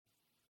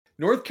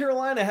North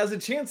Carolina has a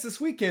chance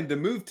this weekend to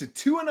move to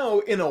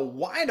 2-0 in a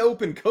wide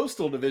open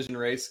Coastal Division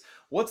race.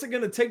 What's it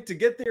going to take to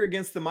get there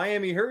against the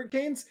Miami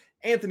Hurricanes?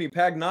 Anthony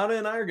Pagnotta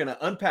and I are going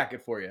to unpack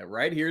it for you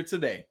right here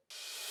today.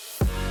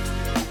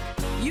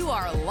 You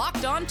are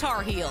Locked On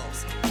Tar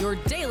Heels, your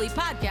daily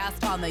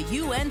podcast on the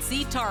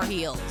UNC Tar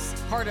Heels,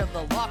 part of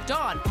the Locked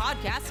On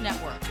Podcast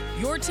Network,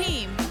 your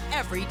team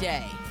every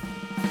day.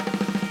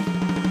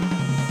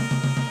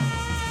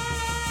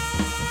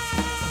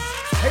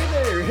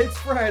 Hey there, it's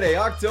Friday,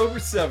 October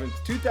 7th,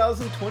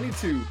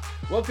 2022.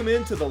 Welcome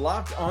into the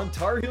Locked On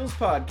Tar Heels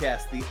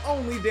podcast, the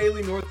only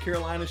daily North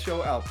Carolina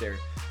show out there.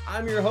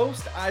 I'm your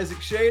host,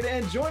 Isaac Shade,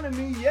 and joining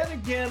me yet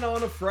again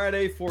on a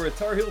Friday for a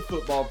Tar Heel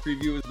football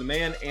preview is the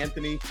man,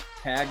 Anthony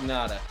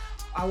Pagnotta.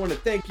 I want to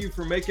thank you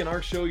for making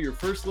our show your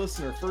first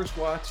listen or first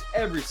watch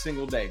every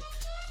single day.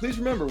 Please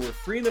remember, we're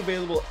free and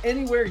available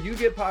anywhere you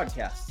get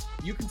podcasts.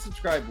 You can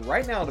subscribe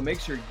right now to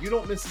make sure you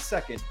don't miss a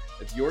second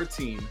of your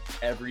team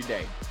every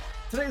day.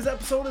 Today's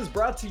episode is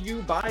brought to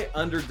you by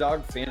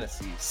Underdog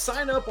Fantasy.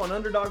 Sign up on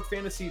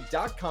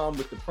UnderdogFantasy.com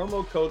with the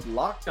promo code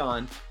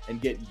LOCKEDON and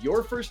get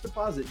your first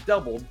deposit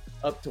doubled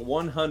up to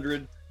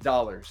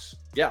 $100.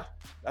 Yeah,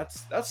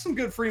 that's some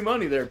good free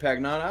money there,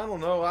 Pagnotta.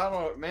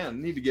 I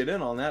need to get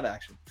in on that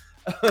action.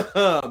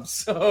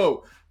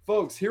 So,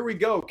 folks, here we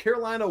go.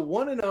 Carolina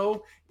 1-0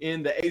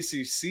 in the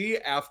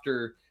ACC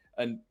after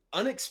an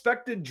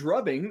unexpected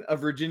drubbing of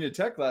Virginia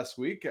Tech last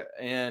week,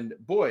 and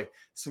boy,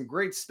 some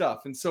great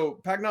stuff. And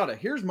so, Pagnotta,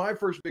 here's my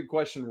first big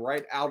question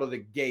right out of the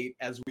gate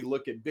as we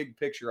look at big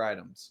picture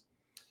items.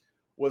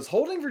 Was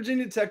holding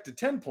Virginia Tech to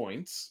 10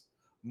 points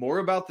more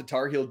about the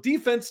Tar Heel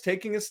defense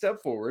taking a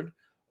step forward,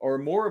 or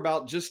more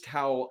about just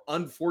how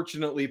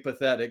unfortunately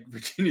pathetic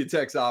Virginia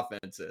Tech's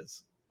offense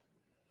is?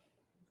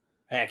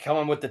 Man,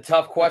 coming with the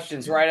tough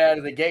questions right out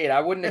of the gate.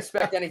 I wouldn't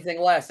expect anything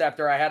less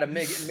after I had to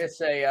miss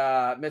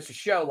a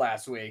show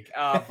last week.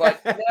 But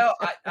no,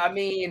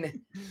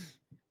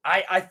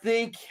 I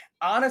think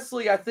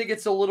honestly, I think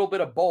it's a little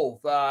bit of both.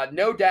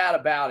 No doubt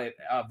about it.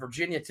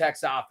 Virginia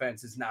Tech's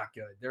offense is not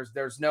good.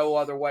 There's no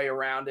other way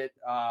around it.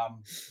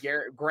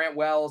 Grant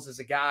Wells is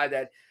a guy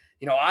that,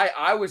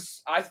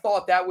 I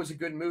thought that was a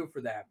good move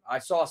for them. I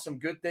saw some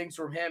good things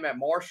from him at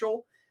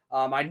Marshall.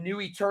 I knew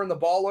he turned the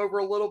ball over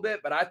a little bit,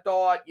 but I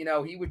thought,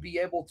 he would be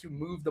able to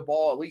move the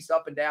ball at least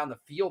up and down the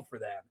field for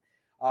them.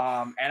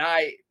 And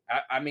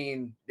I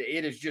mean,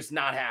 it has just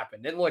not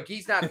happened. And look,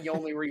 he's not the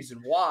only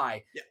reason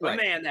why, but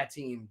man, that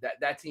team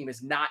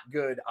is not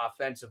good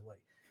offensively.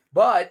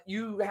 But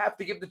you have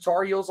to give the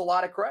Tar Heels a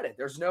lot of credit.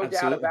 There's no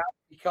doubt about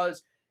it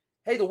because,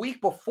 hey, the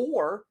week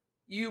before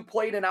you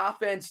played an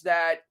offense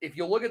that, if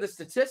you look at the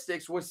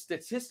statistics, was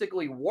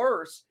statistically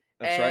worse.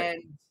 That's right.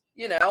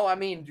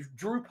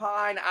 Drew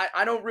Pine,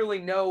 I don't really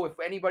know if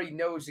anybody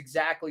knows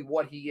exactly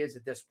what he is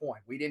at this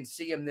point. We didn't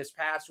see him this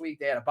past week.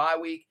 They had a bye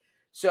week.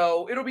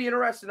 So it'll be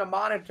interesting to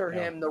monitor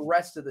him the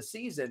rest of the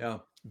season. Yeah.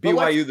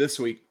 BYU this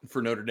week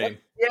for Notre Dame.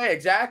 Yeah,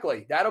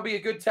 exactly. That'll be a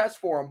good test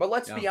for him. But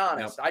let's be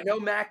honest. I know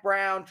Mac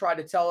Brown tried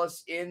to tell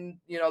us in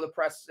the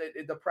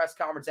press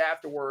conference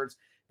afterwards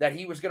that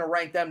he was going to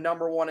rank them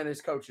number one in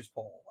his coaches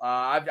poll.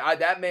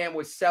 That man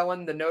was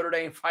selling the Notre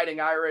Dame Fighting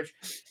Irish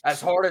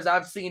as hard as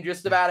I've seen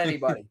just about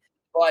anybody.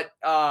 But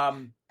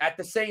at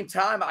the same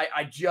time,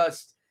 I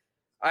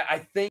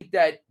think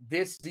that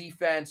this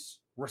defense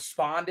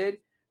responded.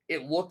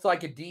 It looked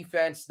like a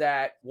defense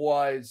that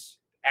was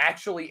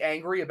actually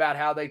angry about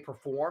how they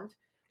performed.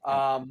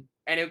 And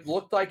it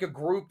looked like a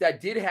group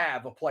that did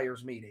have a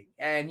players meeting.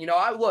 And,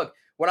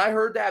 when I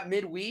heard that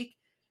midweek,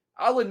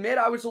 I'll admit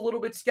I was a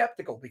little bit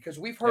skeptical because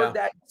we've heard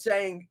that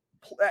saying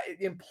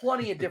in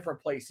plenty of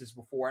different places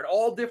before at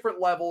all different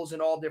levels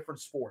in all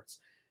different sports.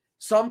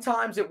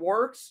 Sometimes it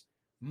works.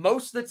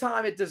 Most of the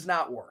time it does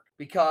not work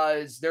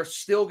because there's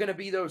still going to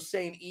be those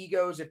same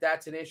egos if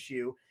that's an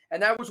issue.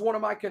 And that was one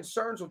of my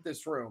concerns with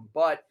this room.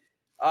 But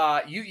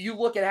you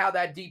look at how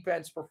that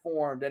defense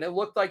performed and it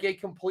looked like a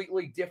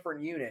completely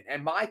different unit.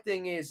 And my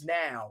thing is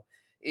now,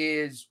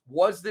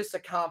 was this a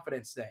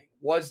confidence thing?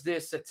 Was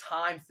this a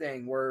time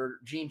thing where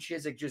Gene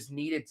Chizik just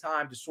needed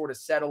time to sort of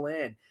settle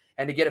in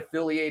and to get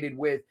affiliated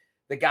with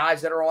the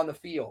guys that are on the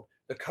field,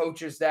 the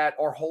coaches that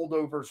are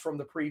holdovers from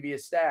the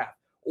previous staff?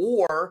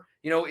 Or,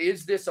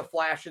 is this a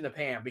flash in the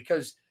pan?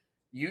 Because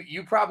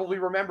you probably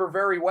remember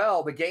very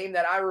well the game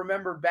that I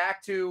remembered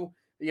back to,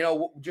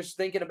 just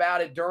thinking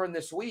about it during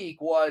this week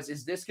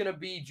is this going to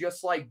be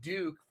just like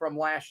Duke from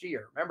last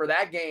year? Remember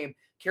that game?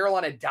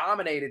 Carolina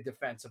dominated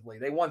defensively.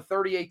 They won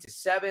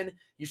 38-7.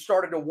 You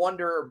started to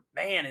wonder,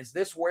 man, is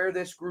this where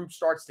this group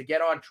starts to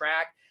get on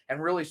track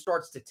and really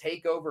starts to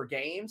take over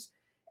games?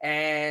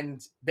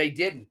 And they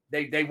didn't.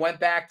 They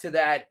went back to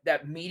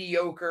that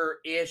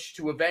mediocre-ish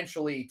to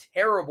eventually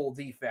terrible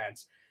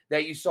defense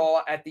that you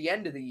saw at the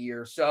end of the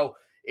year. So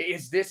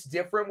is this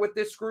different with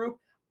this group?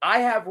 I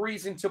have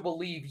reason to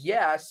believe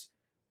yes,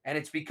 and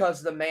it's because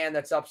of the man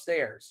that's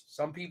upstairs.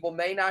 Some people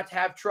may not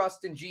have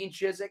trust in Gene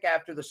Chizik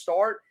after the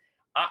start.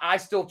 I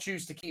still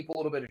choose to keep a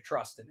little bit of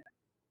trust in him.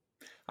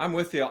 I'm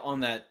with you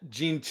on that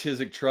Gene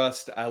Chizik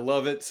trust. I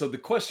love it. So the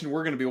question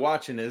we're going to be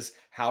watching is,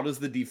 how does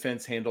the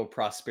defense handle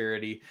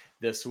prosperity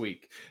this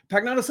week?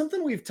 Pagnata,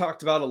 something we've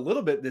talked about a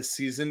little bit this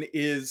season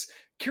is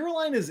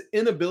Carolina's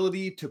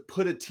inability to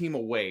put a team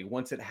away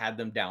once it had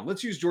them down.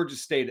 Let's use Georgia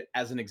State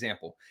as an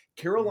example.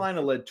 Carolina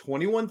led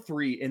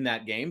 21-3 in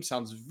that game.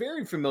 Sounds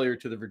very familiar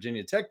to the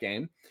Virginia Tech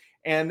game.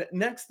 And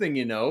next thing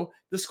you know,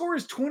 the score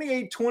is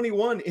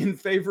 28-21 in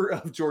favor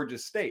of Georgia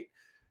State.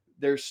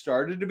 There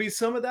started to be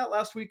some of that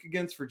last week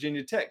against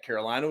Virginia Tech.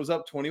 Carolina was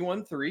up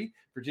 21-3.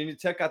 Virginia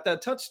Tech got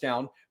that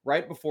touchdown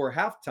right before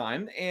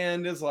halftime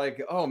and is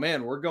like, oh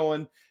man, we're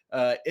going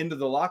into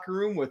the locker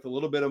room with a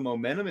little bit of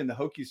momentum in the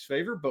Hokies'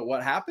 favor. But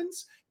what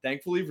happens?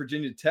 Thankfully,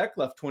 Virginia Tech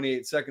left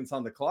 28 seconds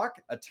on the clock,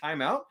 a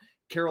timeout.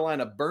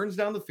 Carolina burns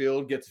down the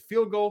field, gets a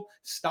field goal,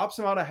 stops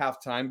them out of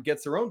halftime,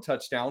 gets their own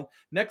touchdown.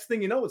 Next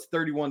thing you know, it's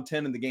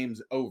 31-10 and the game's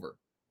over.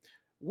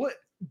 What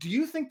do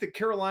you think that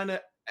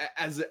Carolina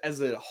as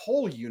a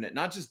whole unit,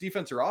 not just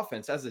defense or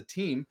offense, as a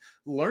team,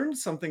 learned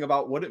something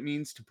about what it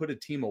means to put a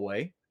team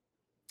away?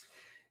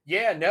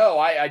 Yeah, no,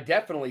 I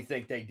definitely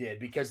think they did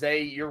because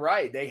you're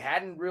right. They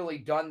hadn't really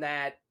done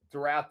that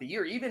throughout the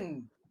year,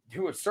 even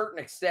to a certain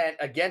extent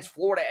against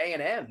Florida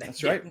A&M. They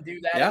didn't do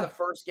that in the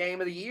first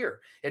game of the year.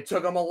 It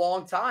took them a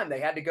long time.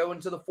 They had to go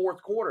into the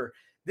fourth quarter.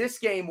 This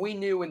game, we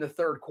knew in the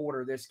third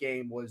quarter, this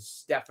game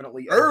was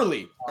definitely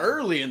early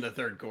in the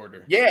third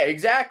quarter. Yeah,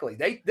 exactly.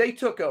 They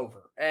took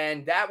over,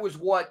 and that was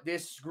what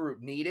this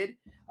group needed.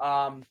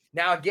 Now,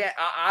 again,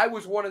 I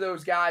was one of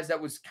those guys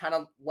that was kind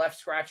of left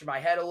scratching my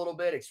head a little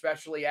bit,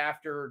 especially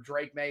after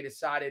Drake May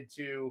decided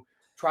to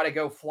try to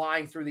go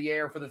flying through the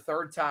air for the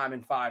third time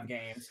in 5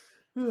 games.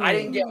 I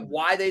didn't get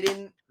why they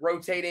didn't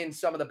rotate in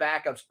some of the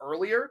backups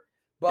earlier.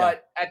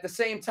 But at the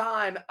same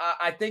time,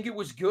 I think it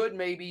was good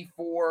maybe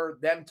for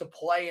them to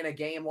play in a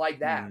game like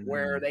that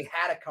where they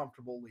had a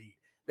comfortable lead.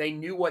 They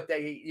knew what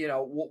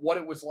what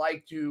it was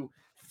like to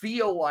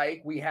feel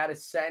like we had a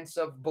sense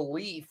of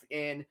belief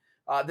in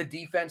the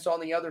defense on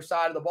the other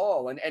side of the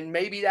ball. And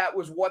maybe that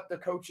was what the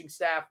coaching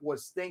staff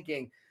was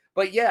thinking.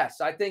 But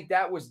yes, I think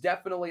that was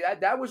definitely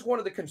that was one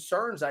of the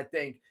concerns, I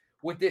think,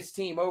 with this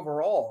team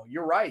overall.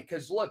 You're right.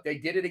 Because look, they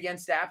did it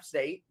against App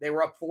State. They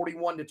were up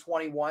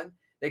 41-21.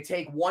 They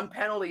take one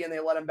penalty and they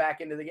let them back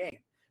into the game.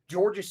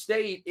 Georgia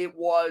State, it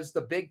was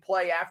the big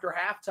play after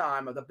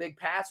halftime of the big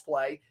pass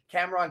play.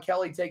 Cameron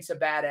Kelly takes a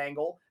bad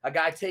angle. A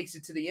guy takes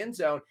it to the end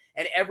zone,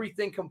 and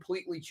everything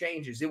completely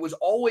changes. It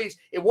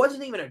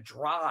wasn't even a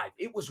drive.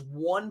 It was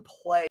one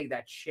play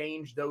that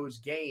changed those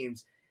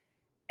games,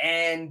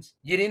 and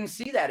you didn't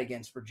see that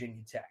against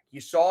Virginia Tech. You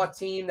saw a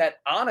team that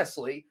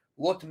honestly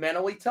looked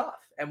mentally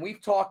tough, and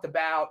we've talked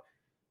about,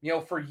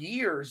 for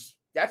years,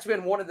 that's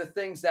been one of the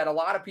things that a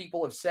lot of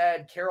people have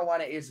said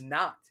Carolina is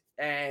not,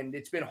 and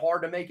it's been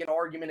hard to make an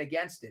argument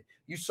against it.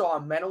 You saw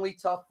a mentally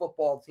tough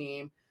football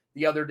team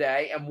the other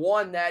day, and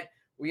one that,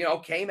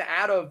 came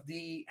out of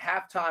the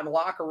halftime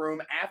locker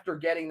room after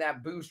getting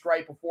that boost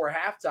right before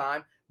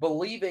halftime,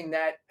 believing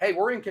that, hey,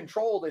 we're in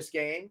control of this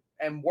game,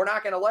 and we're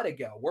not going to let it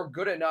go. We're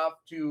good enough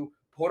to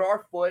put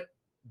our foot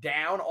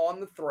down on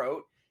the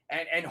throat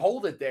and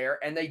hold it there,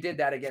 and they did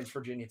that against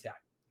Virginia Tech.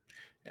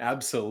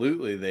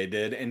 Absolutely, they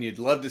did. And you'd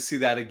love to see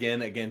that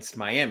again against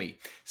Miami.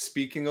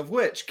 Speaking of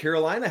which,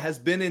 Carolina has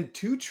been in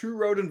 2 true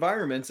road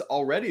environments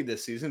already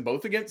this season,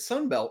 both against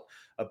Sunbelt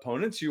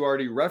opponents. You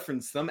already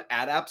referenced them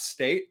at App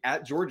State,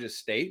 at Georgia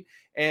State.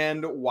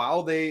 And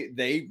while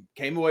they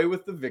came away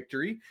with the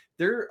victory,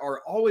 there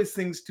are always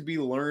things to be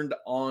learned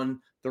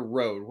on the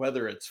road,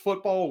 whether it's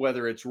football,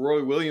 whether it's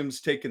Roy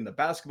Williams taking the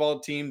basketball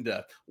team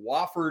to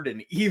Wofford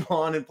and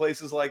Elon and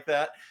places like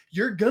that.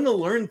 You're going to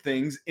learn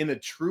things in a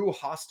true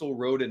hostile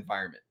road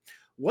environment.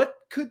 What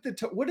did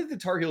the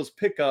Tar Heels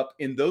pick up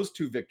in those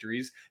 2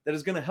 victories that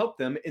is going to help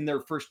them in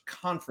their first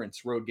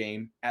conference road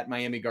game at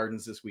Miami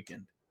Gardens this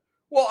weekend?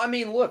 Well,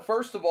 look,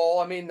 first of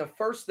all, the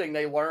first thing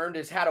they learned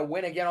is how to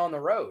win again on the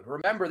road.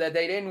 Remember that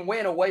they didn't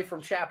win away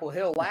from Chapel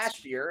Hill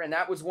last year, and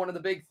that was one of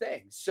the big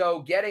things.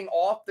 So getting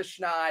off the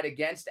schneid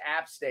against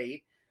App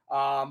State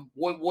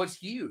was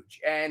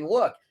huge. And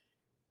look,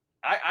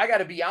 I got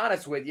to be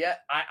honest with you.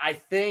 I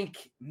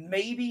think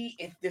maybe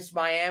if this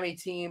Miami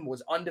team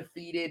was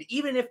undefeated,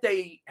 even if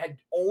they had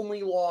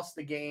only lost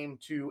the game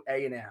to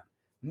A&M,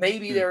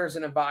 maybe there's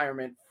an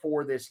environment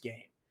for this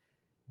game.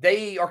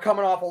 They are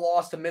coming off a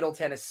loss to Middle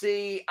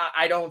Tennessee.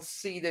 I don't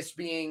see this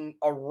being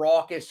a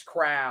raucous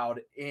crowd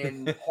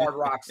in Hard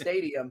Rock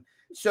Stadium.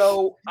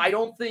 So I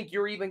don't think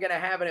you're even going to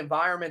have an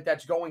environment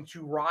that's going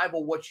to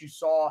rival what you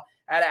saw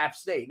at App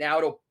State. Now,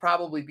 it'll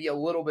probably be a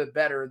little bit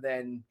better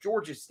than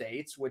Georgia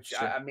State's, which,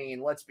 sure.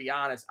 Let's be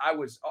honest, I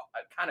was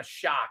kind of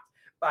shocked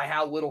by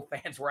how little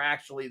fans were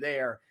actually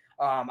there.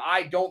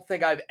 I don't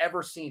think I've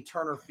ever seen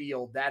Turner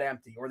Field that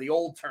empty, or the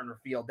old Turner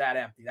Field that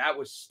empty. That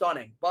was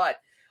stunning. But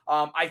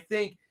I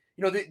think,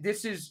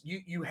 this is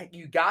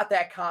you got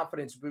that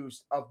confidence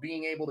boost of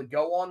being able to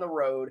go on the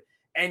road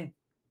and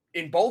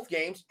in both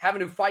games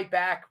having to fight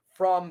back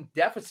from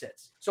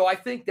deficits. So I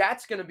think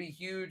that's going to be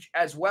huge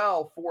as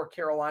well for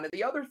Carolina.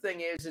 The other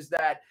thing is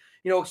that,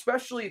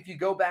 especially if you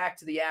go back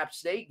to the App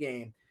State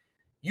game,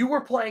 you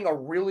were playing a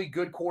really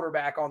good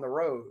quarterback on the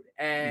road,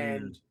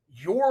 and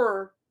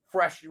your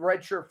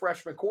redshirt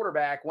freshman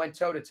quarterback went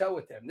toe-to-toe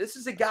with him. This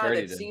is a guy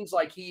that seems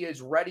like he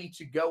is ready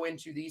to go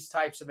into these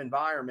types of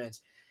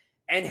environments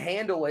and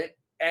handle it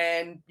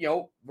and,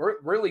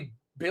 really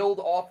build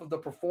off of the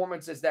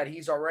performances that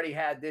he's already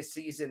had this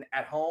season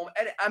at home.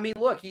 And I mean,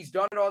 look, he's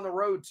done it on the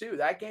road too.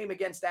 That game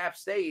against App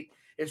State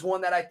is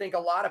one that I think a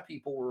lot of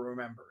people will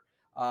remember.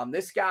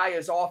 This guy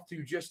is off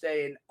to just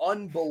an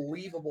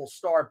unbelievable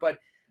start, but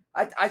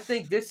I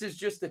think this is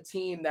just a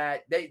team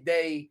that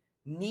they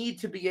need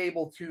to be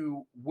able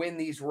to win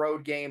these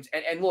road games.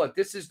 And look,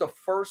 this is the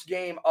first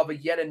game of a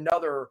yet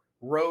another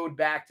road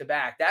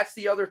back-to-back. That's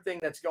the other thing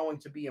that's going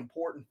to be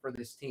important for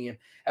this team.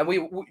 And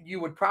you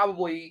would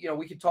probably,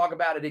 we could talk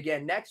about it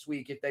again next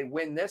week if they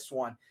win this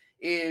one,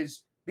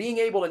 is being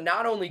able to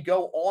not only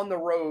go on the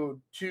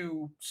road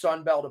to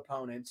Sun Belt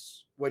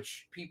opponents,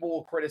 which people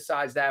will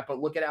criticize that,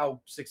 but look at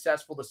how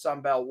successful the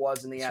Sun Belt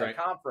was in the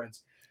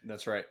out-of-conference.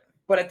 That's right.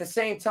 But at the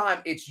same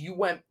time, you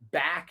went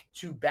back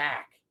to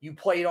back. You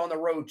played on the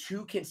road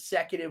 2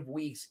 consecutive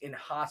weeks in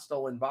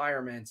hostile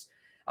environments.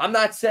 I'm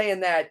not saying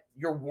that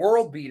you're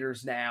world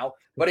beaters now,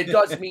 but it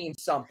does mean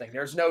something.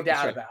 There's no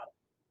doubt about it.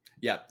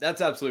 Yeah,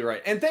 that's absolutely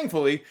right. And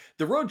thankfully,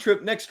 the road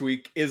trip next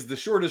week is the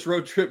shortest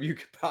road trip you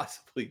could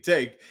possibly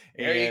take.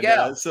 There you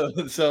go.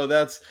 So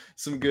that's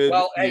some good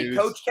news. Hey,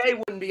 Coach K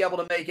wouldn't be able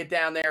to make it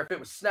down there if it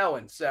was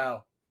snowing,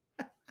 so...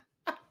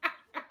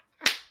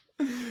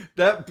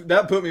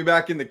 That put me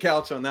back in the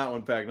couch on that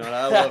one, Pagnot.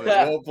 I love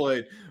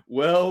it.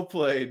 Well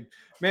played.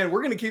 Man,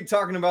 we're going to keep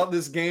talking about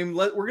this game.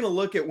 We're going to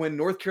look at when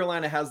North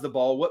Carolina has the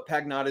ball, what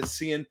Pagnot is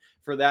seeing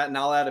for that, and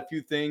I'll add a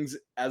few things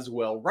as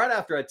well right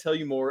after I tell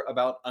you more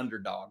about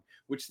Underdog,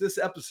 which this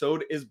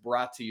episode is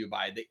brought to you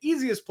by, the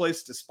easiest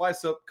place to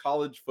spice up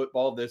college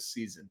football this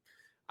season.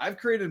 I've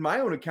created my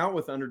own account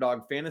with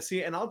Underdog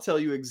Fantasy, and I'll tell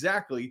you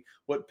exactly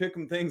what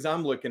pick'em things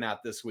I'm looking at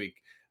this week.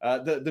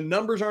 The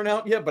numbers aren't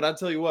out yet, but I'll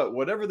tell you what,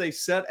 whatever they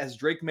set as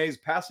Drake May's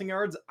passing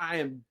yards, I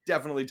am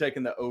definitely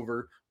taking the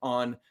over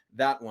on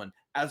that one,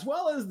 as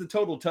well as the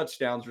total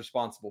touchdowns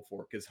responsible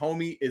for, because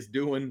homie is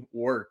doing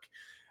work.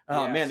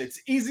 Man,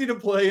 it's easy to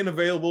play and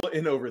available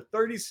in over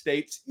 30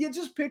 states. You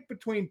just pick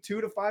between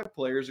 2 to 5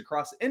 players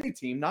across any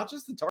team, not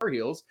just the Tar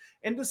Heels,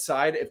 and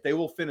decide if they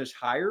will finish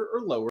higher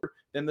or lower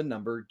than the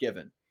number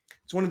given.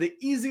 It's one of the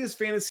easiest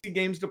fantasy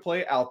games to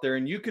play out there,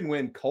 and you can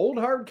win cold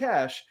hard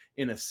cash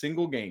in a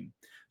single game.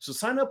 So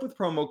sign up with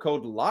promo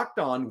code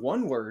LOCKEDON,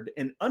 one word,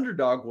 and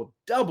Underdog will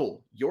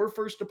double your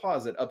first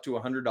deposit up to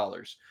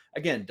 $100.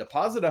 Again,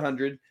 deposit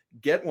 $100,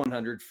 get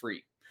 $100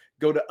 free.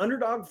 Go to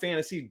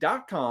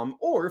UnderdogFantasy.com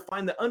or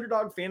find the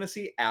Underdog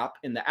Fantasy app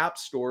in the App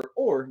Store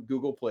or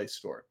Google Play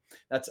Store.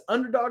 That's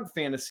Underdog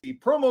Fantasy,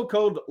 promo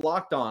code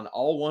LOCKEDON,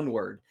 all one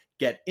word.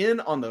 Get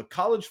in on the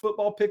college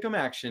football pick'em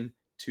action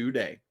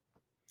today.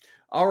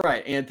 All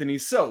right, Anthony.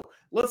 So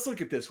let's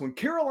look at this. When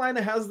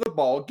Carolina has the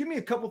ball, give me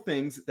a couple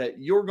things that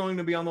you're going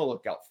to be on the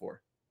lookout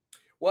for.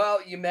 Well,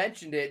 you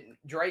mentioned it.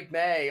 Drake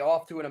May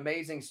off to an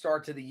amazing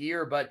start to the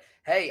year. But,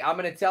 hey, I'm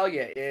going to tell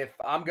you, if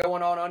I'm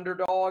going on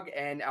Underdog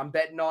and I'm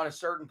betting on a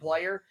certain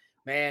player,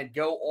 man,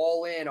 go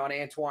all in on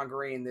Antoine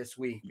Green this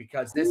week,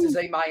 because this is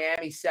a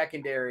Miami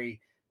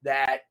secondary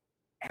that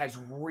has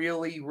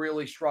really,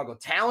 really struggled.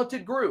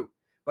 Talented group,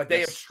 but they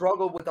have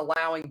struggled with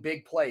allowing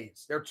big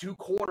plays. Their 2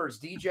 corners,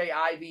 DJ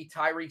Ivey,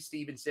 Tyreek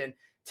Stevenson,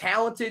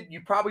 talented.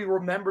 You probably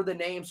remember the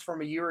names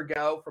from a year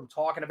ago from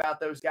talking about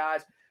those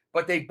guys,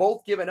 but they've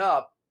both given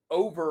up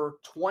over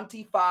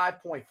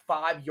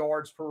 25.5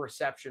 yards per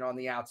reception on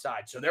the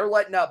outside. So they're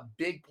letting up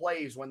big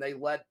plays when they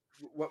let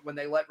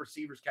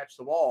receivers catch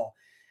the ball.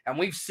 And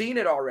we've seen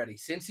it already.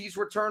 Since he's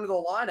returned to the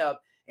lineup,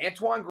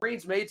 Antoine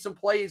Green's made some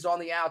plays on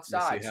the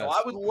outside. So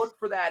I would look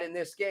for that in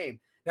this game.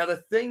 Now,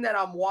 the thing that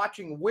I'm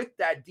watching with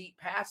that deep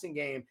passing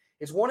game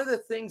is one of the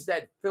things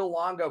that Phil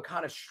Longo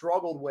kind of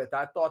struggled with,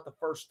 I thought, the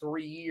first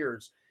 3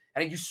 years.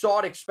 And you saw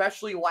it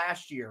especially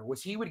last year,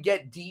 was he would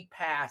get deep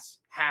pass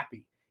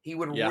happy. He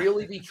would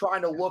really be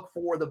trying to look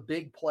for the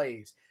big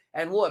plays.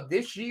 And look,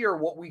 this year,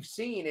 what we've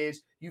seen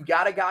is you've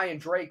got a guy in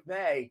Drake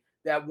May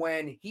that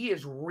when he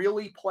is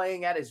really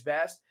playing at his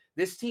best,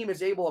 this team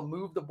is able to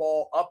move the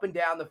ball up and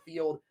down the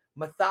field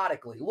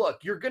methodically.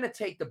 Look, you're going to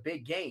take the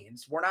big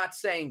gains. We're not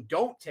saying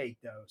don't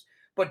take those,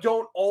 but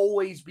don't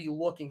always be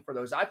looking for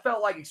those. I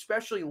felt like,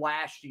 especially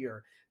last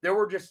year, there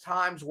were just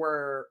times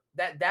where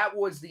that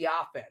was the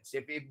offense.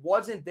 If it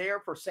wasn't there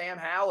for Sam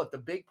Howell, if the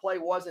big play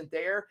wasn't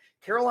there,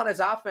 Carolina's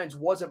offense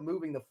wasn't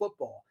moving the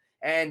football.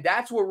 And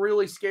that's what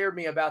really scared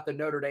me about the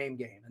Notre Dame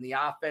game and the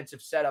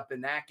offensive setup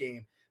in that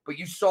game. But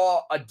you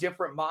saw a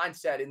different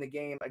mindset in the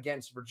game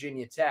against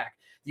Virginia Tech.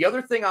 The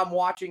other thing I'm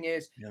watching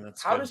is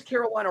how does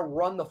Carolina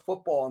run the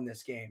football in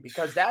this game?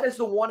 Because that is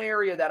the one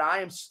area that I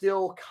am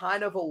still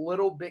kind of a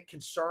little bit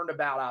concerned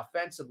about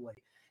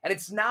offensively. And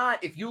it's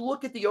not, if you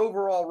look at the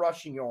overall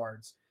rushing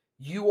yards,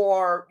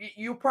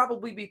 you'll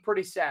probably be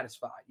pretty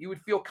satisfied. You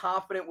would feel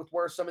confident with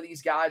where some of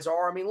these guys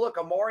are. I mean, look,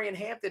 Omarion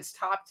Hampton's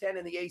top 10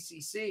 in the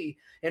ACC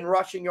in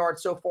rushing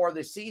yards so far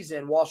this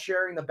season, while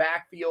sharing the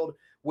backfield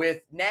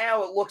with,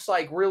 now it looks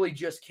like really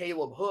just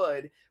Caleb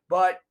Hood.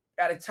 But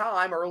at a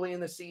time early in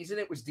the season,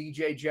 it was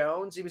DJ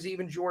Jones. It was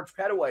even George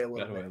Pettaway a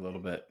little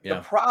bit. Yeah.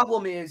 The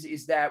problem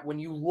is that when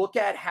you look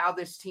at how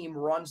this team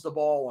runs the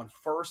ball on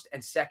first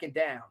and second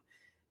down,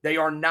 they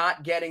are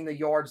not getting the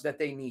yards that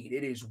they need.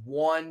 It is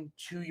 1-2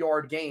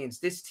 yard gains.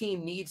 This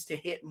team needs to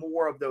hit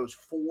more of those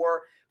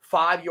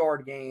 4-5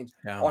 yard gains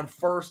on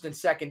first and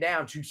second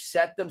down to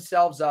set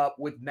themselves up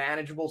with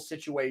manageable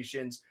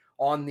situations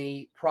on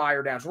the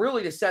prior downs,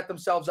 really to set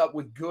themselves up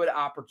with good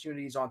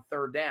opportunities on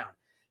third down.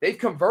 They've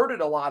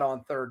converted a lot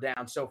on third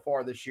down so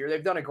far this year.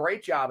 They've done a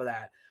great job of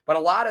that. But a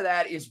lot of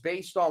that is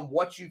based on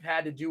what you've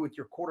had to do with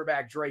your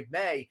quarterback, Drake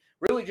May,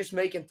 really just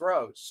making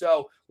throws.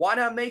 So why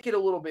not make it a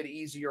little bit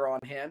easier on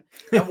him?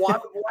 And why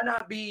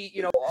not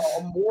be,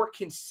 a more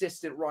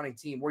consistent running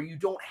team where you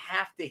don't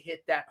have to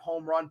hit that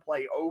home run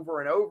play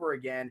over and over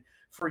again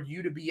for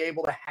you to be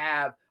able to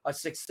have a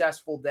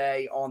successful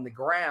day on the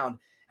ground.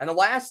 And the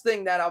last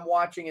thing that I'm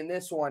watching in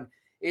this one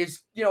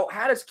is,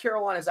 how does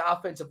Carolina's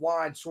offensive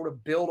line sort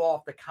of build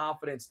off the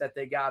confidence that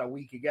they got a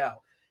week ago?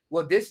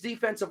 Look, this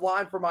defensive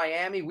line for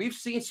Miami, we've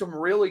seen some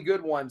really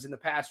good ones in the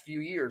past few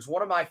years.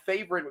 One of my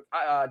favorite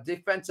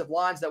defensive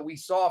lines that we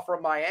saw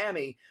from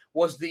Miami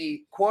was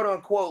the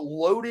quote-unquote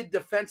loaded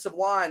defensive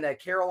line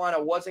that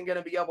Carolina wasn't going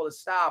to be able to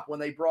stop when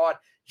they brought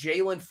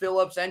Jalen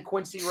Phillips and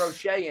Quincy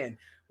Roche in.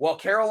 Well,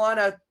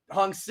 Carolina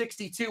hung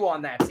 62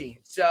 on that team.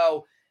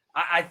 So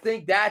I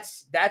think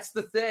that's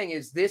the thing,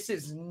 is this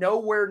is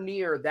nowhere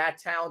near that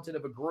talented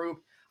of a group.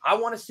 I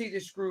want to see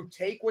this group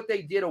take what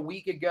they did a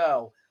week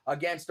ago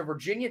against a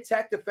Virginia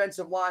Tech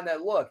defensive line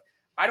that, look,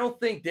 I don't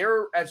think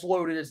they're as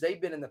loaded as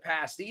they've been in the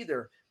past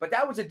either, but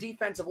that was a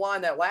defensive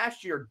line that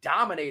last year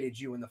dominated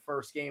you in the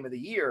first game of the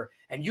year,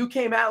 and you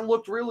came out and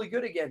looked really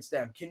good against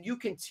them. Can you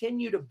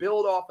continue to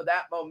build off of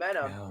that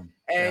momentum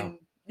and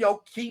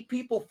keep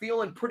people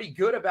feeling pretty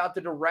good about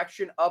the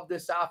direction of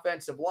this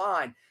offensive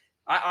line?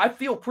 I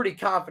feel pretty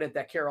confident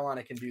that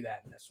Carolina can do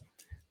that in this one.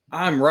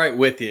 I'm right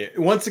with you.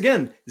 Once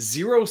again,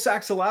 0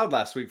 sacks allowed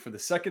last week for the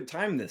second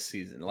time this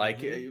season.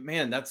 Like,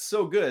 man, that's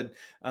so good.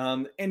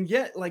 And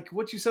yet, like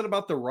what you said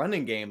about the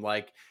running game,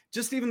 like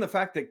just even the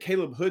fact that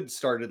Caleb Hood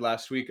started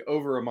last week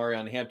over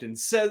Omarion Hampton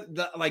said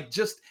that, like,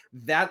 just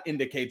that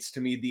indicates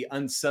to me the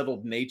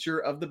unsettled nature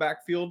of the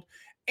backfield.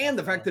 And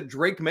the fact that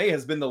Drake May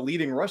has been the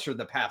leading rusher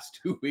the past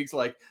 2 weeks,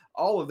 like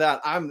all of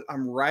that, I'm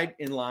right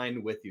in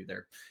line with you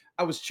there.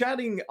 I was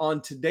chatting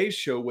on today's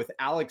show with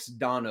Alex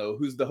Dono,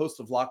 who's the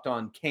host of Locked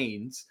On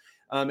Canes,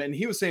 and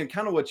he was saying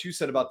kind of what you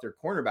said about their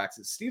cornerbacks,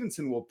 that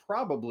Stevenson will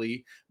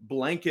probably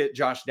blanket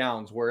Josh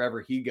Downs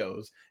wherever he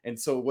goes. And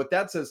so what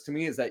that says to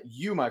me is that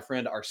you, my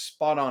friend, are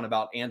spot on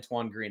about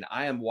Antoine Green.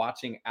 I am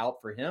watching out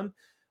for him.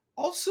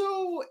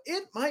 Also,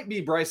 it might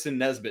be Bryson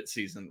Nesbitt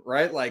season,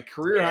 right? Like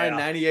career high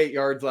 98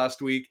 yards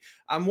last week.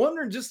 I'm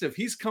wondering just if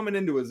he's coming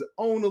into his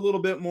own a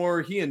little bit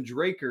more. He and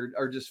Drake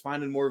are just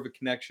finding more of a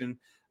connection.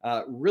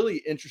 Really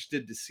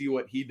interested to see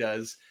what he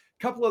does.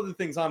 A couple other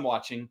things I'm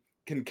watching.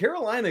 Can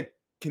Carolina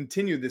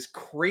continue this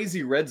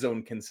crazy red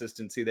zone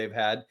consistency they've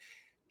had?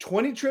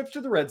 20 trips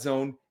to the red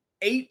zone,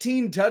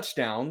 18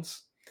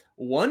 touchdowns,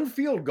 1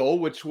 field goal,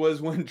 which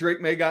was when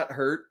Drake May got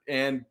hurt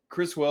and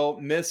Criswell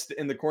missed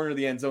in the corner of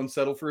the end zone,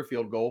 settled for a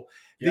field goal.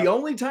 Yep. The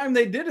only time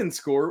they didn't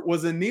score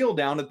was a kneel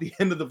down at the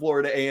end of the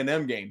Florida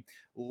A&M game.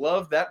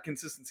 Love that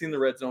consistency in the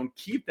red zone.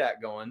 Keep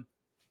that going.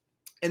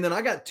 And then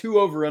I got 2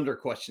 over-under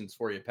questions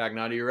for you,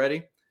 Pagnotti. You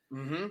ready?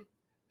 Mm-hmm.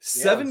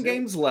 7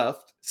 games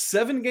left.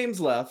 7 games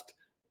left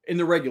in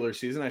the regular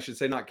season, I should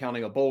say, not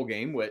counting a bowl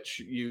game, which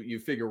you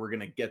figure we're going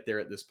to get there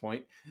at this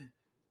point.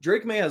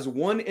 Drake May has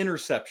 1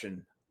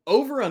 interception.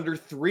 Over-under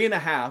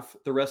 3.5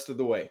 the rest of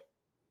the way.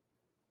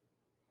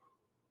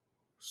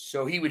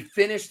 So he would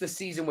finish the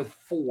season with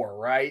 4,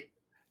 right?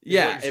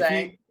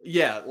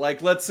 Yeah.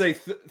 Like let's say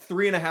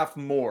 3.5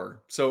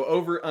 more. So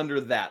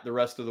over-under that the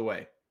rest of the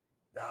way.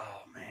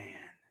 Oh, man.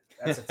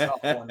 That's a tough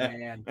one,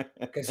 man.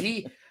 Because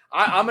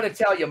I'm going to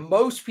tell you,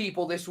 most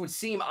people, this would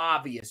seem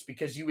obvious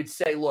because you would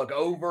say, look,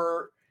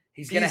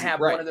 he's going to have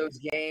one of those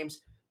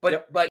games.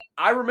 But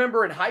I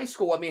remember in high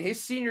school, I mean,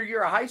 his senior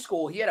year of high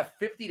school, he had a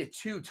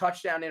 50-2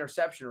 touchdown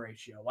interception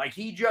ratio. Like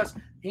he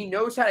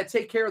knows how to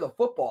take care of the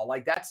football.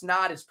 Like that's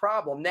not his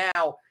problem.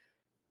 Now,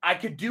 I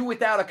could do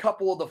without a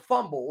couple of the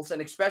fumbles,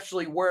 and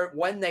especially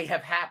when they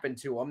have happened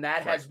to him,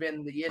 that has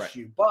been the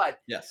issue. But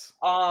yes,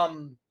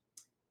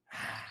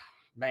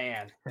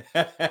 man,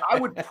 I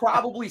would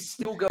probably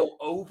still go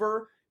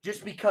over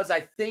just because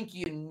I think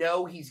he's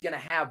going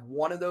to have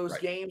one of those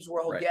games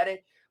where he'll get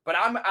it. But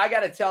I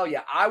got to tell you,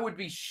 I would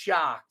be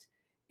shocked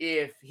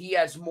if he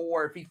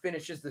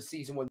finishes the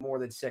season with more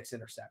than 6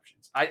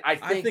 interceptions. I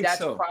think that's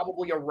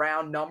probably a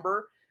round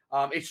number.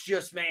 It's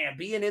just, man,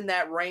 being in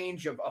that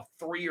range of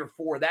 3 or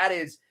 4, that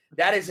is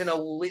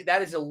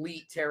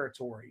elite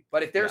territory.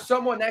 But if there's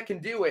someone that can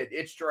do it,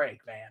 it's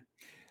Drake, man.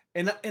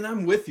 And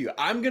I'm with you.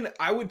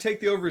 I would take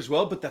the over as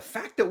well, but the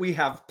fact that we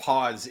have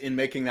pause in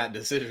making that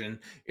decision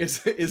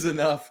is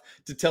enough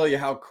to tell you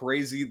how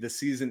crazy the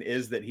season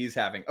is that he's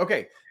having.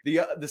 Okay,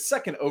 the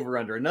second over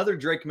under, another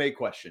Drake May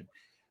question.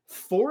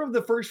 4 of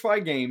the first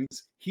 5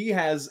 games, he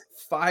has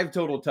 5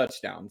 total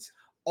touchdowns.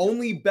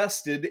 Only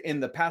bested in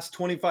the past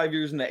 25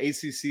 years in the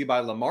ACC by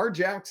Lamar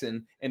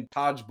Jackson and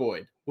Tajh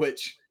Boyd,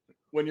 which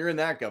when you're in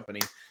that company,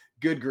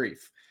 good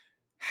grief.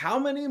 How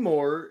many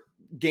more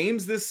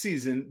games this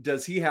season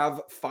does he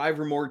have 5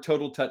 or more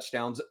total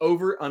touchdowns,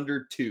 over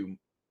under 2?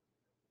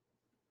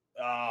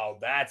 Oh,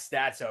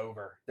 that's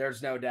over.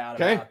 There's no doubt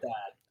about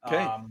that.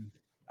 Okay.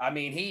 I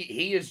mean,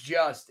 he is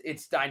just,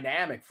 it's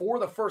dynamic. For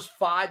the first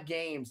 5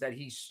 games that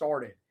he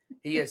started,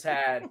 he has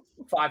had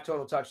 5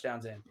 total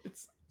touchdowns in.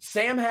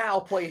 Sam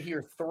Howell played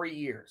here 3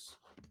 years.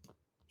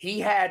 He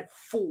had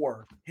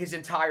 4 his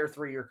entire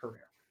 3-year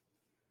career.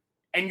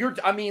 And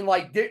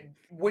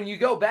when you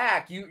go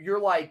back, you're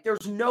like,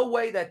 there's no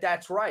way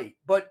that's right.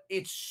 But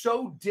it's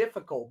so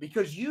difficult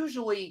because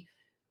usually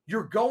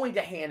you're going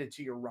to hand it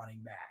to your running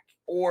back.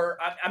 Or,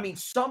 I mean,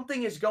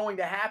 something is going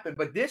to happen.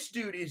 But this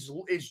dude is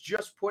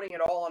just putting it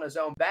all on his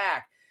own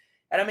back.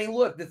 And, I mean,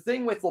 look, the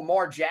thing with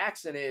Lamar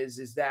Jackson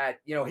is that,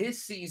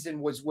 his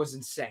season was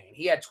insane.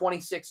 He had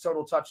 26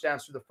 total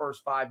touchdowns through the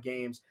first 5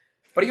 games.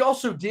 But he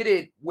also did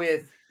it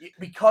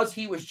because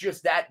he was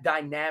just that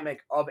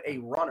dynamic of a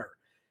runner.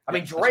 I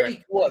mean, Drake,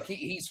 right. Look,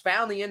 he's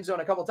found the end zone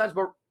a couple of times,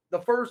 but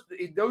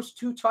those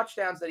 2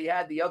 touchdowns that he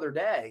had the other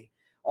day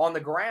on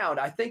the ground,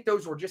 I think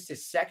those were just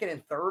his second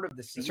and third of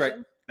the season. That's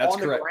right. That's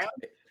on correct. The ground.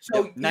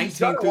 So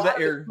 19 through the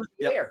air.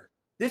 Yep.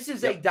 This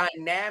is a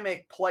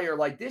dynamic player.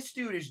 Like, this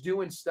dude is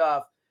doing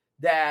stuff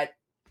that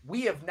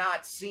we have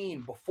not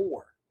seen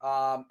before.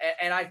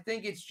 And I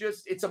think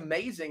it's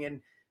amazing.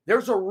 And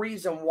there's a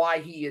reason why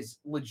he is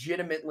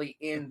legitimately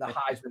in the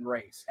Heisman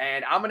race.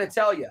 And I'm going to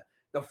tell you,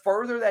 the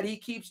further that he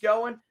keeps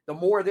going, the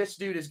more this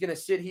dude is going to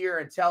sit here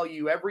and tell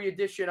you every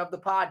edition of the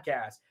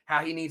podcast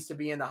how he needs to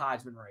be in the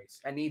Heisman race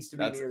and needs to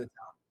be near the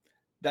top.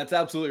 That's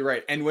absolutely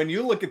right. And when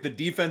you look at the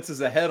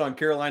defenses ahead on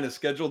Carolina's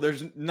schedule,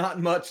 there's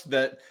not much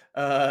that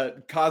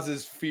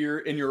causes fear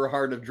in your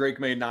heart of Drake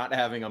May not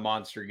having a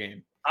monster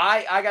game.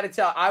 I got to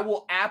tell, I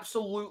will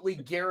absolutely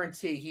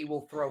guarantee he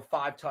will throw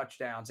 5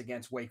 touchdowns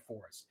against Wake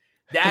Forest.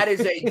 That is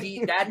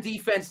that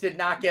defense did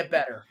not get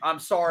better. I'm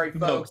sorry,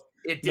 folks.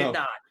 No, it did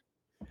not.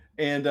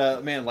 And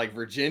man, like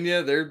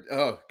Virginia,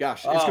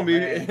 it's gonna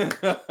be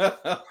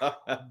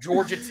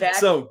Georgia Tech.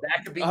 So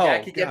that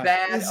could get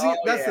bad.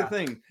 That's the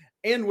thing.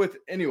 And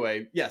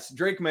yes,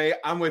 Drake May,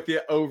 I'm with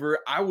you, over.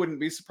 I wouldn't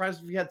be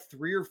surprised if he had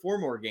 3 or 4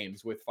 more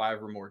games with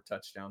 5 or more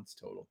touchdowns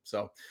total.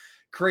 So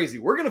crazy.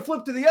 We're going to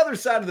flip to the other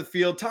side of the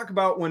field, talk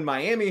about when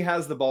Miami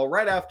has the ball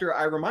right after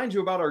I remind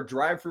you about our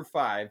Drive for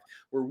 5,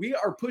 where we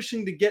are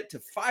pushing to get to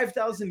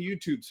 5,000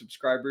 YouTube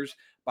subscribers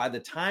by the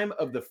time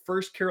of the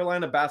first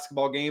Carolina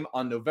basketball game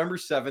on November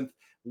 7th,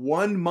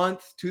 1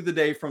 month to the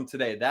day from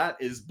today. That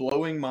is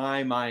blowing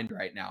my mind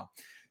right now.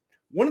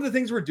 One of the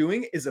things we're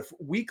doing is a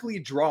weekly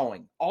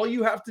drawing. All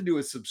you have to do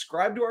is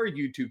subscribe to our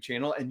YouTube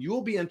channel, and you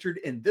will be entered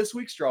in this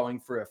week's drawing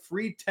for a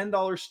free $10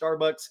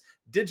 Starbucks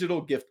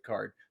digital gift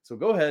card. So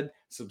go ahead,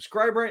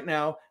 subscribe right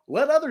now,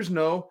 let others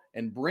know,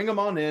 and bring them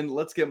on in.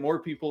 Let's get more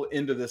people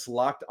into this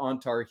Locked On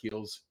Tar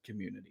Heels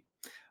community.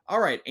 All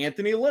right,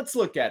 Anthony, let's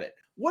look at it.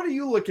 What are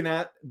you looking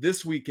at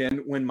this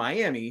weekend when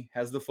Miami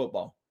has the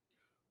football?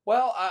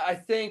 Well, I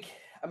think,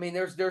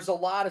 there's a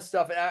lot of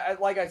stuff. And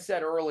like I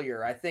said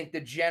earlier, I think the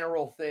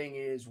general thing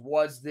is,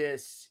 was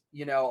this,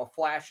 a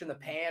flash in the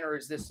pan, or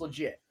is this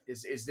legit?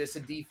 Is this a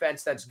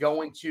defense that's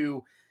going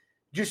to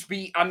just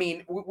be,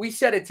 we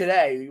said it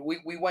today.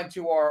 We went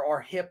to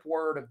our hip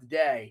word of the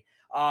day.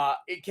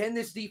 Can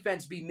this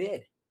defense be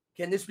mid?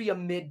 Can this be a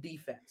mid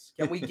defense?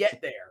 Can we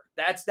get there?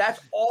 That's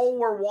all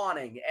we're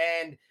wanting.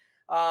 And,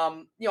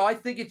 I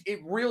think it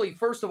really,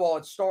 first of all,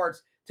 it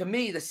starts, to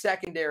me, the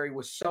secondary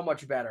was so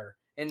much better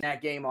in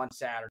that game on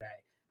Saturday.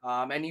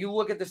 And you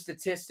look at the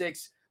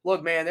statistics,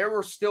 look, man, there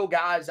were still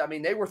guys,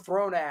 they were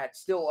thrown at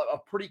still a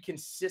pretty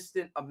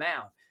consistent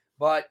amount,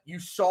 but you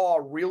saw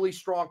really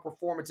strong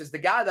performances. The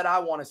guy that I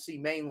want to see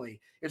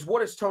mainly is, what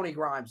does Tony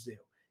Grimes do?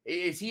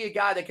 Is he a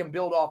guy that can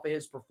build off of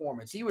his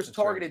performance? He was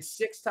targeted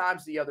 6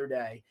 times the other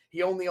day.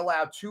 He only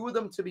allowed 2 of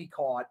them to be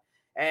caught,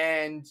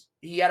 and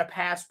he had a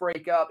pass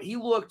breakup. He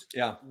looked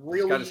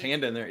really, got his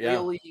hand in there.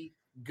 Really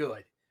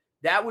good.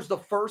 That was the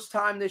first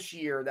time this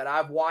year that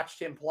I've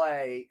watched him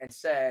play and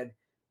said,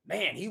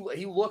 man, he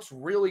looks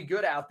really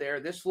good out there.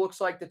 This looks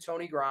like the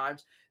Tony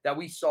Grimes that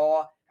we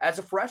saw as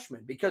a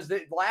freshman, because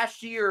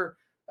last year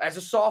as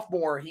a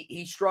sophomore,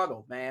 he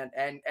struggled, man.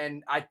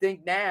 And I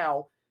think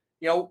now,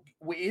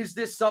 is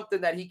this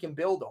something that he can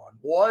build on?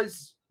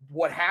 Was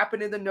what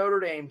happened in the Notre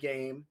Dame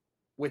game,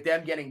 with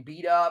them getting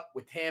beat up,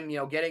 with him,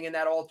 getting in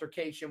that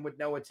altercation with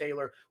Noah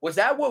Taylor, was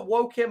that what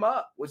woke him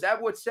up? Was that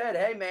what said,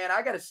 hey, man,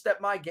 I got to step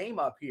my game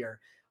up here?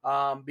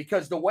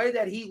 Because the way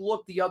that he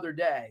looked the other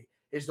day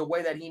is the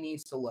way that he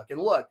needs to look.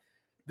 And look,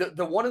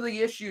 the one of the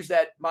issues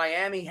that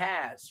Miami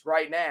has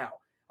right now,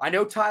 I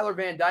know Tyler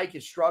Van Dyke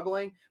is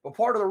struggling, but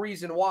part of the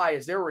reason why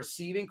is their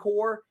receiving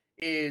core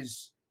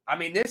is, I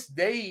mean,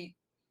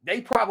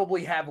 they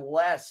probably have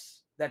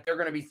less that they're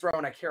going to be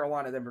throwing at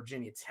Carolina than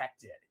Virginia Tech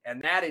did.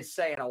 And that is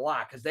saying a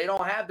lot because they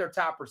don't have their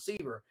top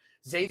receiver.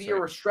 Xavier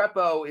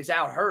Restrepo is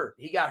out hurt.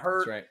 He got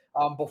hurt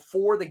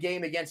before the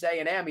game against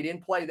A&M. He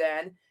didn't play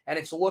then, and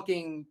it's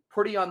looking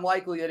pretty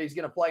unlikely that he's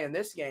going to play in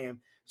this game.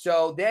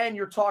 So then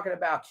you're talking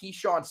about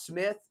Keyshawn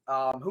Smith,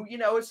 who,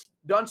 has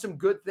done some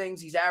good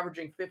things. He's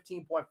averaging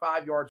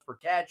 15.5 yards per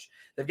catch.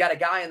 They've got a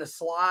guy in the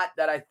slot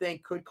that I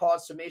think could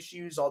cause some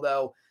issues,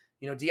 although,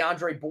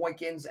 DeAndre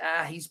Boykins,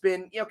 he's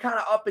been, kind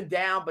of up and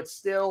down, but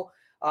still.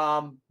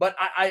 But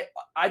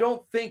I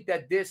don't think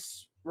that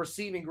this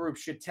receiving group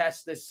should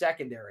test this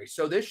secondary.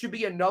 So this should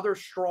be another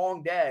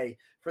strong day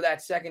for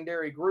that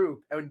secondary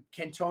group. And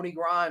can Tony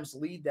Grimes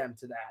lead them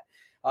to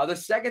that? The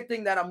second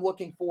thing that I'm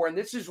looking for, and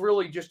this is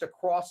really just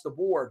across the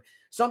board,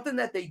 something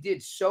that they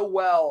did so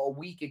well a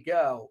week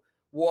ago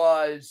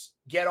was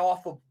get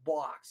off of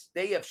blocks.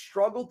 They have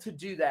struggled to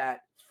do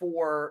that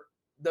for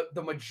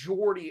the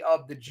majority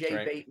of the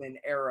Jay Bateman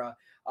era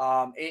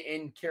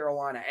in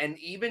Carolina. And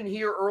even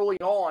here early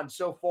on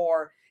so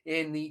far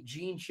in the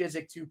Gene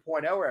Chizik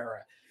 2.0 era,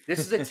 this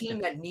is a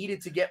team that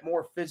needed to get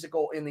more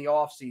physical in the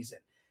offseason.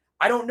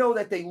 I don't know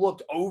that they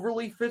looked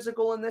overly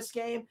physical in this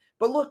game,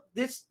 but look,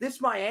 this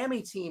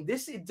Miami team,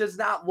 it does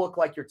not look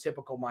like your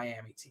typical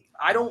Miami team.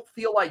 I don't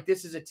feel like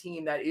this is a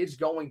team that is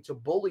going to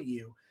bully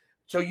you.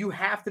 So you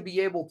have to be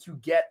able to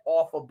get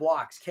off of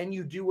blocks. Can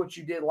you do what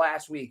you did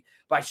last week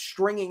by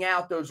stringing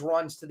out those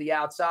runs to the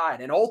outside?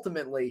 And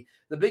ultimately,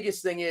 the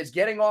biggest thing is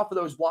getting off of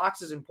those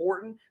blocks is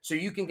important so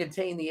you can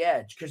contain the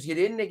edge, because you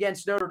didn't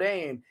against Notre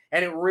Dame,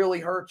 and it really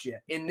hurt you.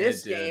 In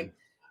this game,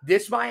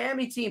 this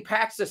Miami team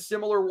packs a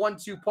similar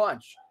 1-2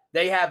 punch.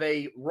 They have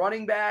a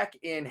running back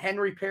in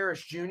Henry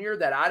Parrish Jr.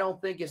 that I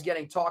don't think is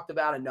getting talked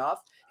about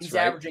enough. He's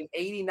averaging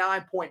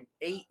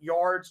 89.8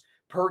 yards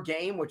per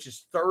game, which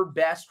is third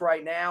best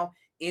right now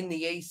in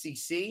the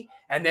ACC.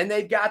 And then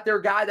they've got their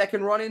guy that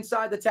can run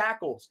inside the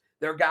tackles.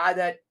 Their guy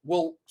that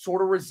will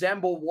sort of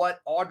resemble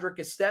what Audric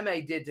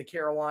Estime did to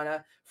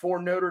Carolina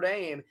for Notre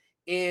Dame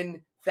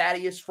in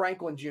Thaddeus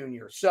Franklin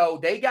Jr. So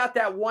they got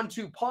that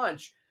 1-2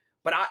 punch.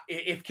 But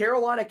if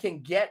Carolina can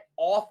get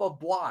off of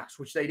blocks,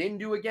 which they didn't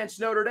do against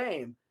Notre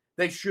Dame,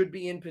 they should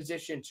be in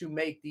position to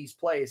make these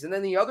plays. And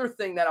then the other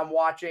thing that I'm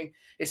watching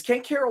is,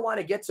 can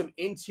Carolina get some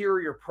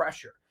interior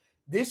pressure?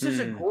 This is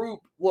a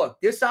group. Look,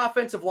 this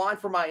offensive line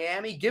for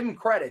Miami, give them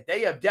credit.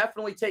 They have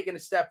definitely taken a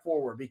step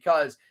forward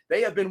because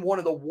they have been one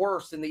of the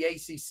worst in the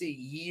ACC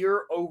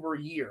year over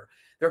year.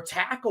 Their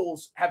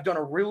tackles have done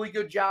a really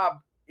good job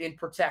in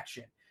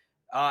protection.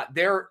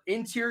 Their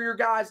interior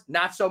guys,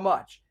 not so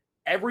much.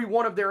 Every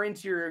one of their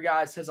interior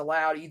guys has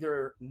allowed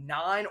either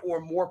 9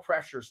 or more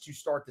pressures to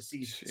start the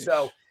season. Sheesh.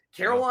 So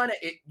Carolina,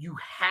 you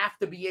have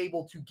to be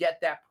able to get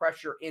that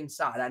pressure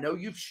inside. I know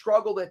you've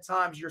struggled at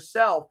times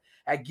yourself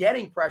at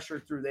getting pressure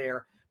through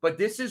there, but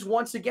this is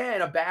once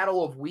again a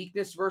battle of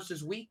weakness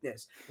versus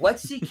weakness.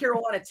 Let's see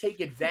Carolina take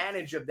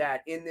advantage of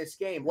that in this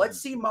game. Let's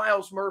see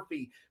Myles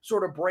Murphy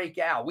sort of break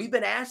out. We've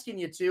been asking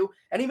you to,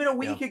 and even a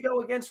week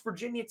ago against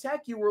Virginia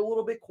Tech, you were a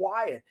little bit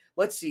quiet.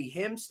 Let's see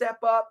him step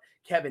up,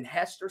 Kevin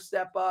Hester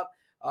step up.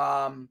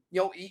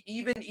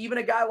 Even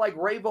a guy like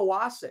Ray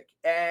Vohasek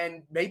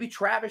and maybe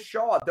Travis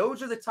Shaw.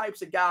 Those are the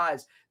types of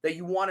guys that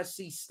you want to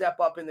see step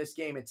up in this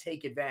game and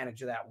take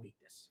advantage of that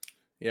weakness.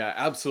 Yeah,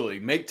 absolutely.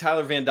 Make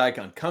Tyler Van Dyke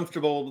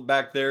uncomfortable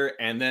back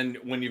there. And then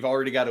when you've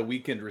already got a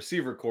weakened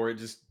receiver core, it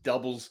just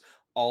doubles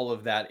all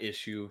of that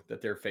issue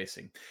that they're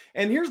facing.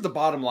 And here's the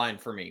bottom line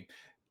for me.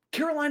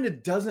 Carolina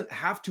doesn't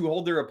have to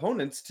hold their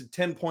opponents to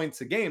 10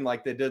 points a game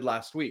like they did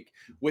last week.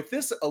 With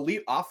this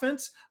elite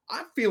offense,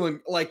 I'm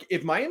feeling like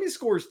if Miami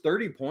scores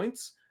 30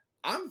 points,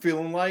 I'm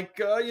feeling like,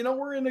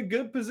 we're in a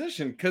good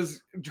position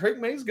because Drake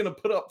May is going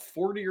to put up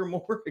 40 or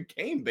more a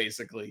game,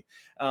 basically,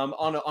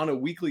 on a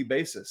weekly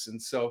basis.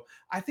 And so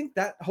I think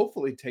that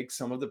hopefully takes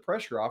some of the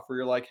pressure off where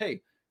you're like,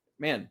 hey,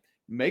 man,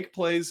 make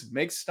plays,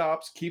 make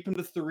stops, keep them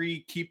to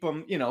 3, keep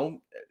them,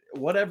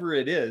 whatever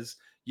it is.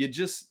 You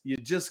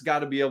just got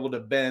to be able to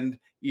bend,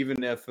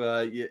 even if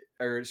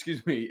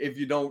if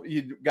you don't,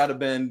 you got to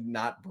bend,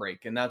 not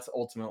break. And that's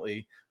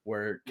ultimately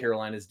where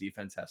Carolina's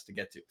defense has to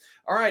get to.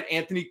 All right,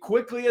 Anthony,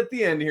 quickly at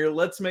the end here,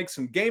 let's make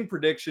some game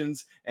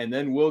predictions and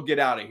then we'll get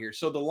out of here.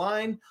 So the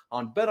line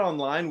on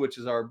BetOnline, which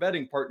is our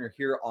betting partner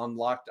here on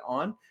Locked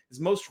On, is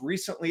most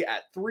recently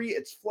at 3.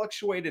 It's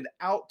fluctuated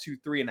out to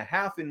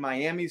 3.5 in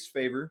Miami's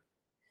favor.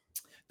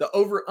 The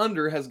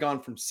over-under has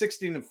gone from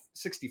 60 to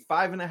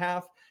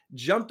 65.5.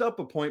 Jumped up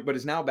a point, but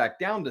is now back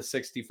down to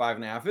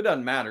 65.5. It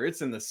doesn't matter.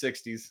 It's in the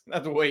 60s.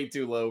 That's way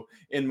too low,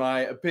 in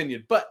my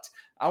opinion. But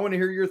I want to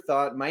hear your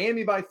thought.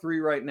 Miami by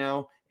 3 right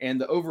now, and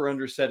the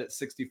over-under set at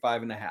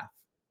 65.5.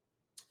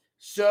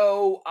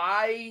 So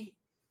I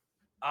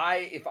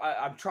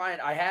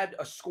had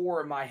a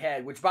score in my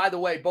head, which, by the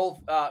way,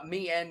 both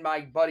me and my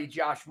buddy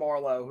Josh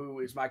Marlowe, who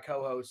is my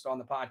co-host on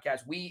the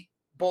podcast, we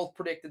both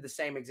predicted the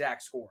same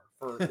exact score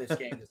for this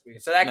game this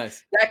week. So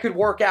that could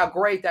work out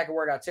great. That could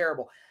work out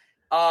terrible.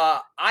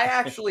 I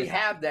actually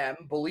have them,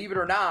 believe it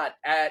or not,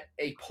 at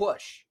a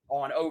push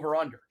on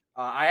over-under.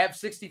 I have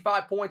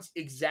 65 points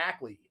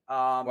exactly.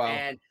 Wow.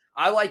 And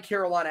I like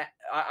Carolina.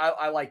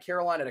 I like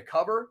Carolina to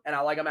cover, and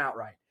I like them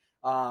outright.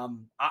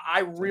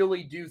 I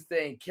really do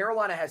think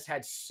Carolina has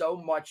had so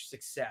much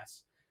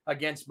success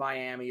against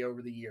Miami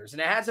over the years,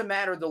 and it hasn't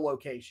mattered the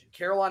location.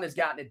 Carolina's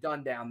gotten it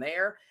done down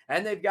there,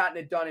 and they've gotten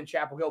it done in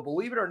Chapel Hill.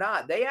 Believe it or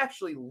not, they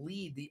actually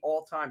lead the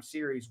all-time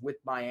series with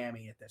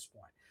Miami at this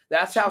point.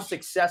 That's how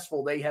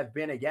successful they have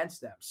been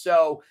against them.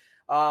 So,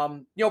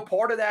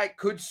 part of that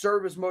could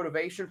serve as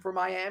motivation for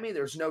Miami.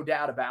 There's no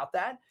doubt about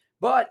that.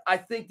 But I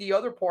think the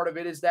other part of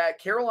it is that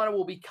Carolina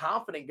will be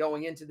confident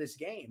going into this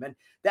game. And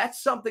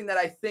that's something that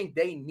I think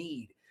they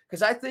need.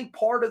 Because I think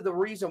part of the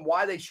reason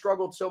why they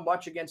struggled so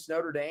much against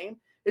Notre Dame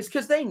is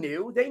because they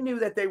knew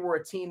that they were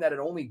a team that had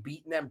only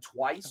beaten them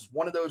twice.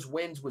 One of those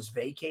wins was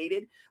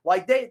vacated.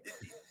 Like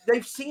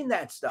they've seen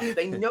that stuff.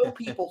 They know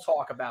people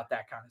talk about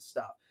that kind of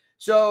stuff.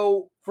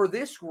 So for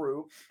this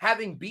group,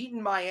 having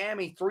beaten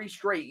Miami 3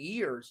 straight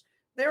years,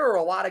 there are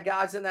a lot of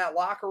guys in that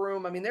locker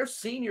room. I mean, there's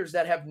seniors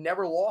that have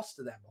never lost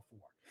to them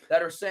before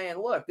that are saying,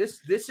 look, this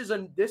is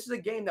a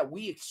game that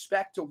we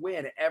expect to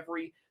win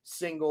every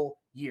single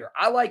year.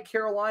 I like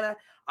Carolina.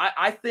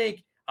 I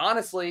think,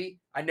 honestly,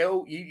 I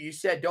know you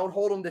said don't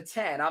hold them to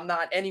 10. I'm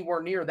not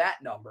anywhere near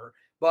that number.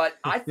 But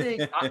I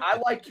think I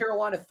like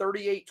Carolina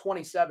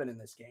 38-27 in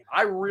this game.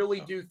 I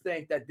really do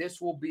think that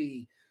this will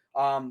be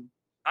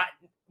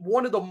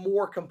one of the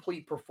more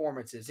complete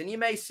performances. And you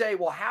may say,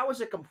 well, how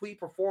is a complete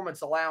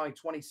performance allowing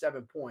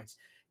 27 points?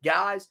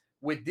 Guys,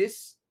 with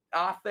this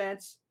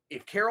offense,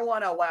 if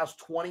Carolina allows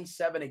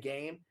 27 a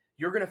game,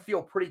 you're going to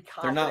feel pretty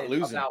confident they're not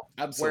losing. About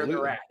Absolutely.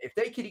 where they're at. If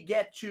they could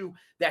get to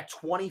that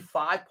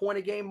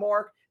 25-point-a-game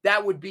mark,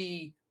 that would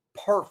be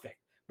perfect.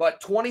 But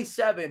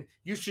 27,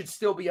 you should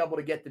still be able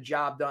to get the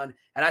job done.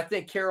 And I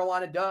think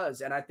Carolina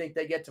does. And I think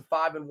they get to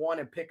 5-1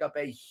 and pick up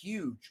a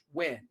huge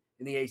win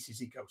in the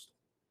ACC Coastal.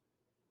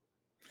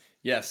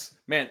 Yes,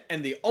 man.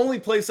 And the only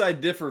place I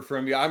differ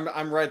from you,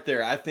 I'm right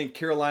there. I think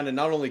Carolina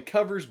not only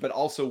covers, but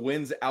also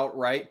wins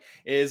outright.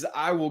 Is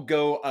I will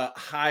go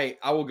high.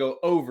 I will go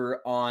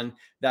over on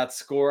that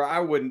score.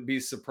 I wouldn't be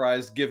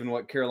surprised given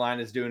what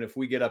Carolina is doing if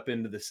we get up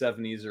into the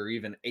 70s or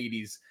even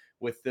 80s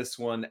with this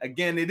one.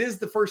 Again, it is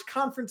the first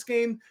conference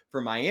game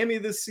for Miami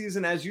this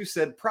season. As you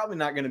said, probably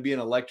not going to be an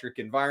electric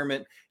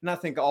environment. And I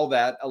think all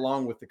that,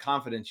 along with the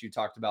confidence you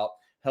talked about,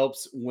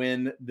 helps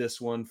win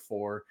this one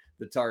for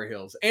the Tar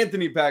Heels.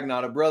 Anthony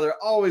Pagnotta, brother,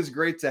 always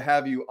great to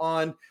have you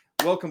on.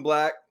 Welcome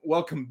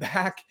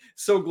back.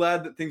 So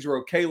glad that things were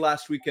okay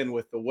last weekend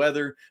with the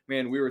weather.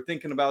 Man, we were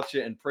thinking about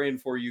you and praying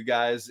for you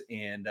guys.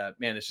 And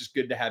man, it's just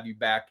good to have you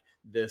back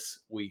this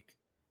week.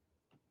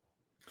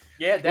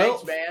 Yeah,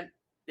 thanks, man.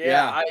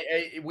 Yeah.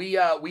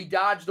 We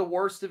dodged the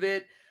worst of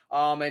it.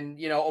 And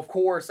of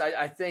course,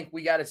 I think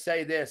we got to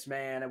say this,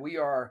 man, and we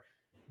are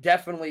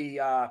definitely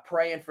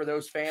praying for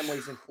those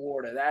families in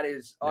Florida. That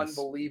is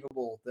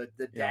unbelievable,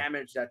 the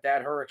damage that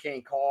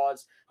hurricane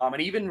caused,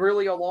 and even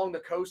really along the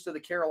coast of the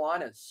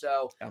Carolinas.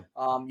 So,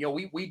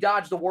 we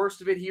dodged the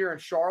worst of it here in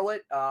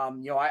Charlotte.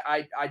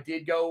 I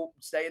did go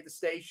stay at the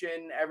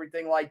station,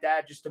 everything like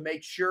that, just to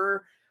make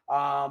sure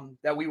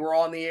that we were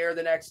on the air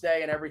the next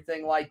day and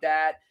everything like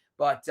that.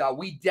 But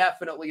we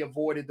definitely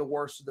avoided the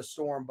worst of the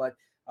storm. But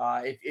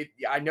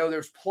I know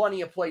there's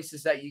plenty of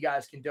places that you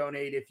guys can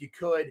donate. If you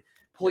could,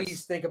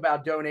 please think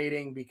about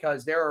donating,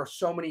 because there are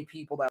so many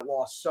people that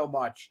lost so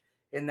much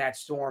in that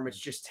storm. It's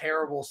just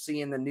terrible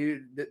seeing the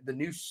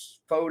new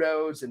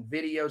photos and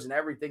videos and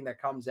everything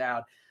that comes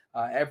out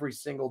every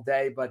single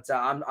day. But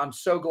I'm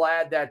so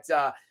glad that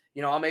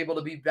I'm able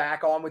to be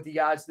back on with you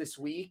guys this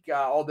week.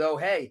 Although,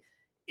 hey,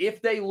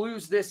 if they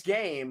lose this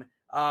game,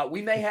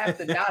 we may have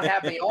to not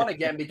have me on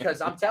again,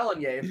 because I'm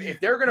telling you, if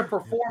they're going to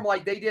perform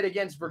like they did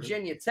against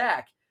Virginia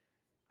Tech,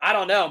 I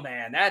don't know,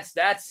 man. That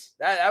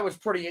was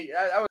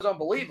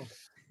unbelievable.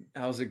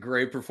 That was a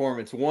great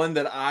performance. One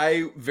that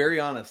I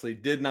very honestly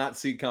did not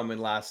see coming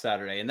last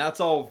Saturday. And that's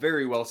all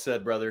very well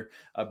said, brother,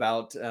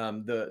 about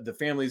the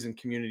families and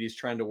communities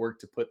trying to work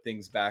to put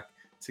things back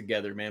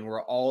together, man.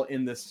 We're all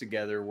in this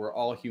together. We're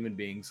all human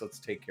beings. Let's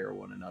take care of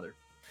one another.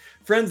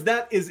 Friends,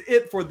 that is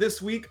it for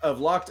this week of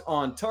Locked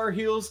On Tar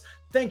Heels.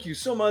 Thank you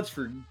so much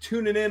for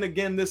tuning in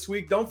again this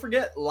week. Don't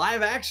forget,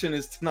 live action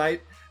is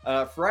tonight,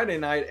 Friday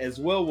night as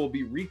well. We'll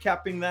be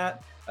recapping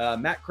that.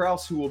 Matt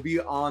Krause, who will be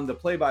on the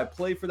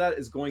play-by-play for that,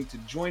 is going to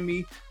join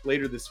me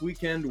later this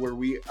weekend, where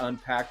we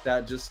unpack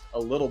that just a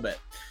little bit.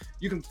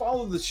 You can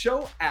follow the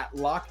show at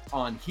Locked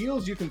On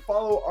Heels. You can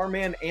follow our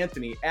man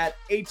Anthony at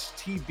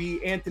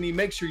HTB Anthony.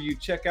 Make sure you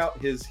check out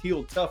his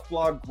Heel Tough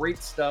blog. Great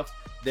stuff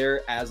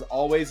there as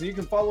always. And you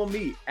can follow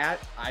me at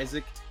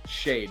Isaac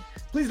Shade.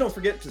 Please don't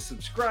forget to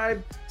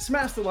subscribe,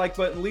 smash the like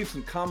button, leave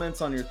some comments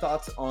on your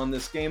thoughts on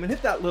this game, and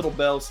hit that little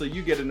bell so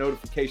you get a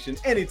notification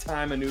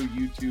anytime a new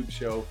YouTube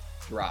show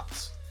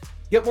drops.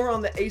 Get more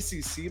on the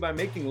ACC by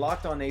making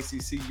Locked On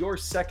ACC your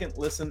second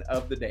listen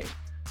of the day.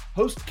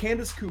 Host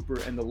Candace Cooper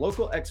and the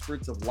local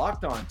experts of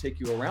Locked On take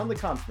you around the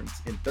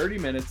conference in 30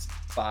 minutes,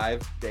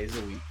 5 days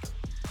a week.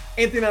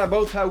 Anthony and I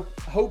both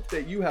hope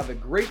that you have a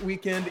great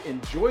weekend.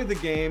 Enjoy the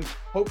game.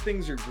 Hope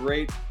things are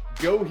great.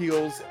 Go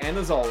Heels. And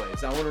as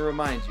always, I want to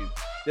remind you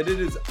that it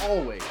is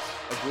always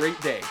a great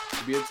day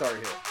to be at Tar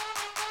Heel.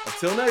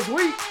 Until next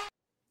week,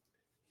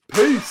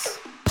 peace.